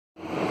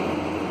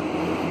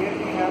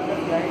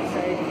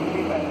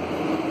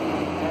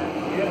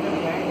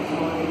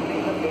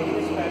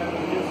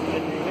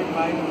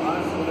by our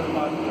solar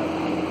power plant.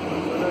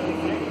 So the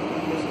different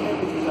display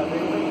which is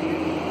available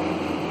here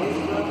is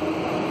the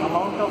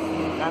amount of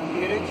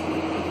amperage,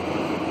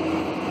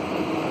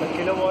 the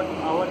kilowatt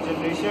hour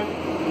generation,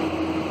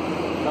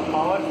 the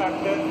power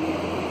factor,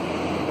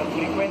 the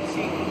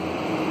frequency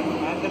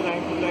and the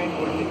line to line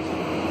voltage.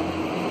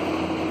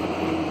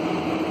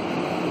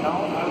 Now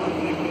I will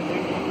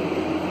represent you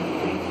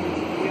things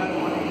which we are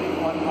monitoring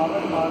on our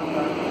power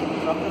plant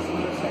from the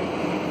solar side.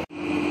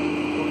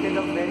 Okay,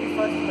 the very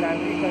first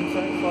primary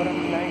concern for a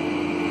client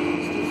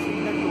is to see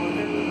the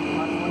total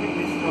harmonic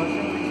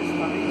distortion which is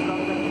coming from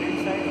the grid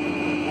side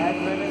as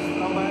well as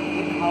from an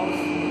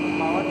in-house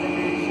power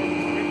generation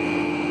unit,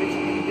 which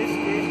in this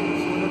case is a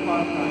solar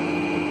power plant.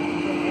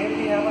 So here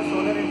we have a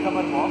solar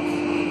incomer box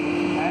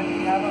and we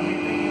have a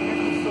metering unit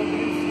which shows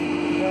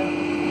the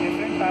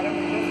different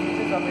parameters which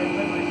is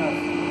available with us.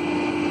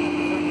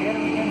 So here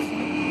we can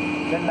see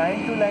the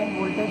line to line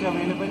voltage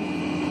available,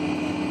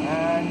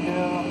 and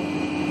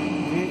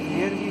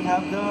here we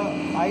have the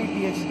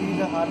𝐼𝑡ℎ𝑑,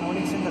 the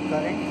harmonics in the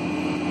current,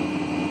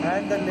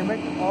 and the limit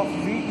of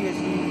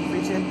Vthd,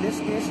 which in this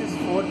case is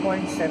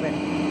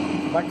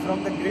 4.7, but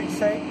from the grid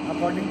side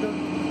according to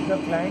the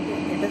client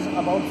it is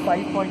about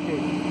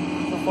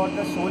 5.8. So for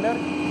the solar,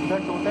 the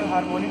total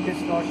harmonic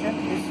distortion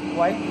is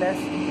quite less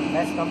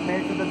as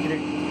compared to the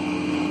grid.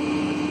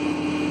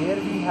 Here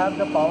we have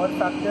the power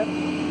factor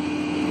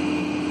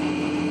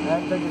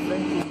and the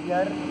different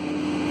kVAR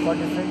for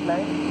different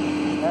line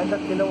and the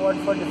kilowatt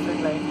for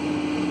different line,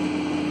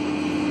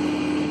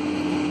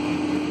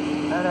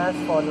 and as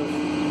follows: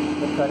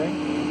 the current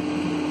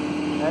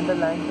and the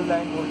line to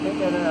line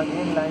voltage, and then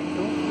again line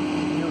to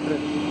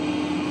neutral.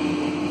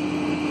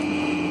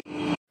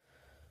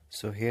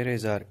 So here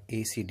is our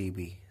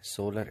ACDB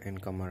solar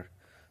incomer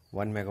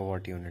 1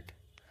 megawatt unit.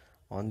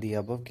 On the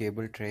above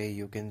cable tray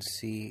you can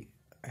see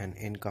an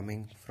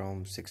incoming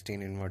from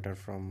 16 inverter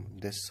from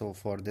this, so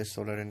for this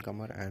solar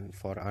incomer, and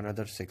for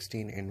another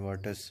 16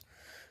 inverters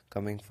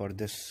coming for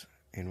this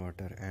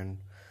inverter, and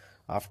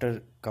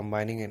after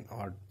combining in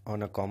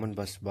on a common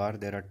bus bar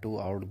there are two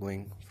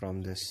outgoing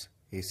from this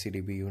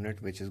ACDB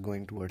unit which is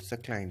going towards the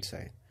client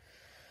side.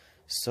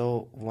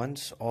 So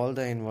once all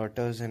the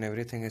inverters and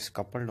everything is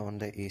coupled on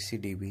the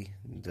ACDB,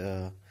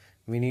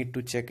 we need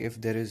to check if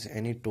there is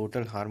any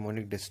total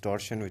harmonic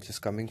distortion which is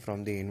coming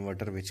from the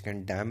inverter which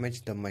can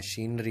damage the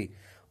machinery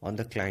on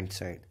the client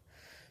side.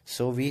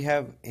 So we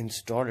have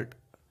installed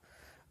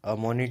a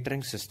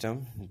monitoring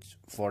system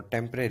for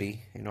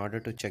temporary in order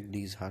to check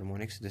these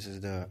harmonics. This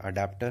is the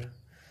adapter.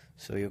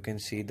 So you can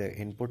see the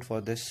input for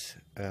this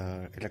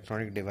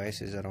electronic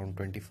device is around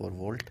 24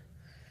 volt,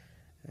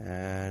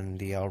 and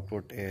the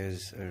output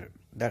is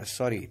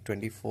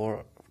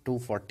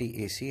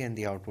 240 AC, and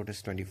the output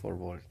is 24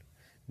 volt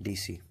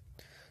DC.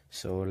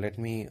 So let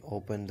me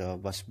open the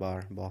bus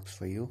bar box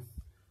for you.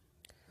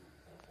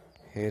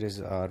 Here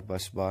is our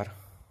bus bar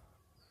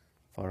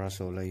for our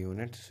solar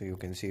unit. So you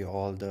can see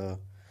all the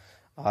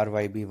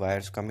RYB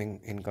wires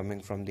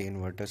incoming from the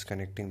inverters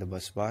connecting the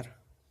bus bar,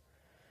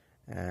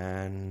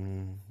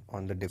 and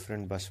on the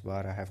different bus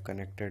bar I have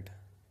connected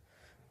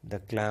the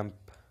clamp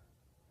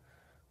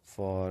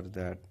for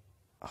that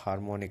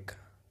harmonic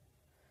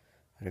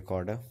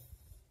recorder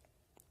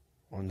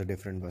on the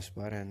different bus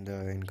bar, and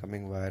the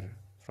incoming wire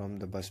from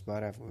the bus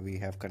bar we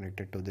have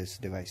connected to this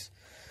device.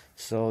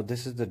 So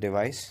this is the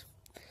device.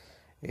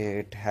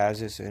 It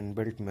has its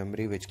inbuilt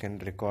memory which can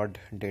record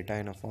data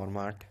in a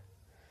format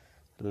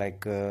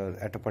like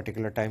at a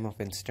particular time of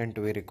instant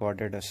we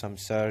recorded some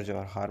surge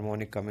or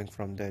harmonic coming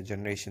from the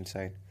generation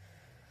side.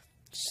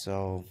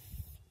 So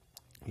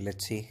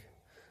let's see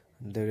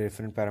the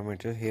different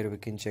parameters. Here we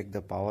can check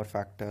the power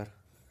factor,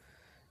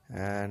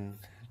 and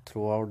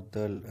throughout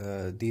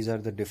the these are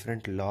the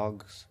different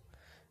logs.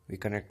 We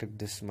connected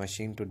this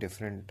machine to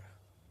different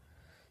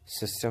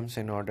systems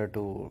in order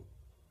to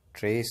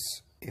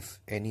trace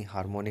if any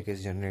harmonic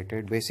is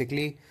generated.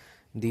 Basically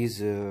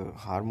these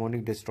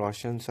harmonic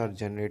distortions are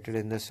generated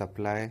in the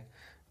supply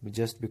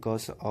just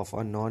because of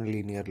a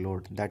non-linear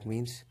load. That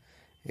means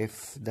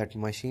if that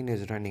machine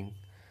is running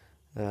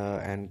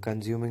and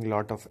consuming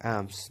lot of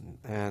amps,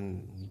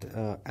 and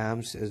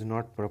amps is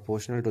not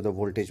proportional to the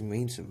voltage,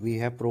 means we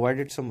have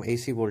provided some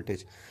AC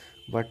voltage,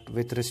 but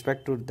with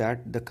respect to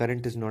that the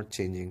current is not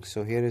changing.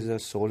 So here is a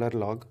solar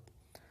log.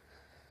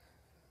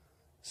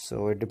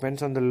 So it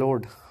depends on the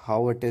load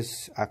how it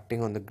is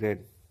acting on the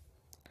grid.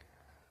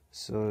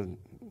 So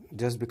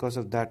just because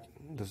of that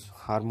the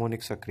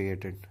harmonics are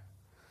created.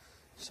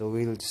 So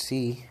we'll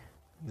see,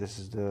 this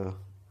is the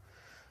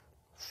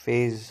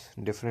phase,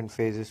 different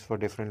phases for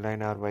different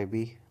line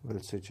RYB.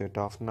 We'll switch it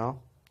off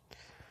now.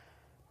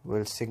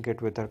 We'll sync it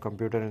with our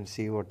computer and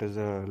see what is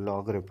the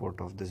log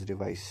report of this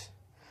device.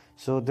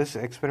 So this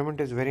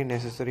experiment is very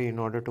necessary in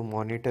order to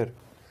monitor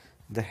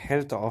the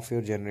health of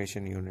your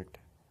generation unit.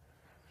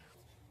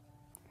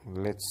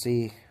 Let's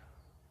see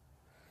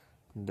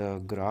the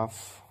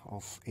graph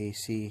of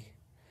AC,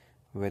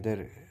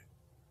 whether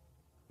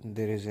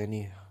there is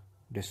any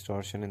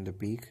distortion in the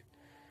peak.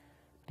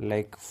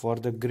 Like for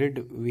the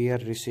grid, we are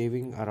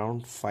receiving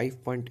around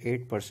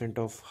 5.8%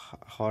 of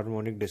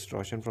harmonic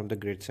distortion from the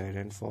grid side,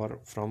 and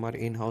from our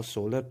in-house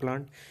solar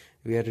plant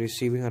we are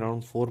receiving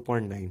around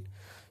 4.9.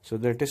 so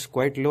that is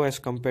quite low as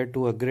compared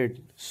to a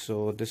grid.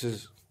 So this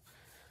is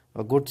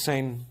a good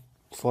sign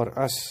for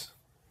us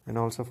and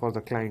also for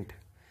the client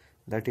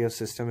that your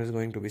system is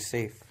going to be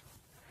safe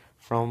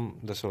from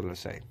the solar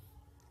side.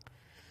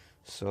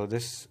 So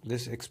this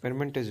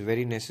experiment is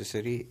very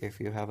necessary. If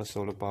you have a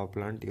solar power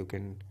plant, you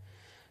can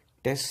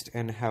test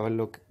and have a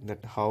look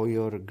at how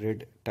your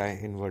grid tie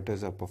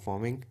inverters are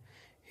performing.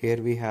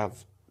 Here we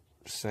have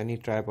Sunny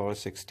Tri-Power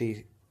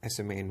 60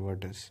 SMA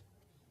inverters.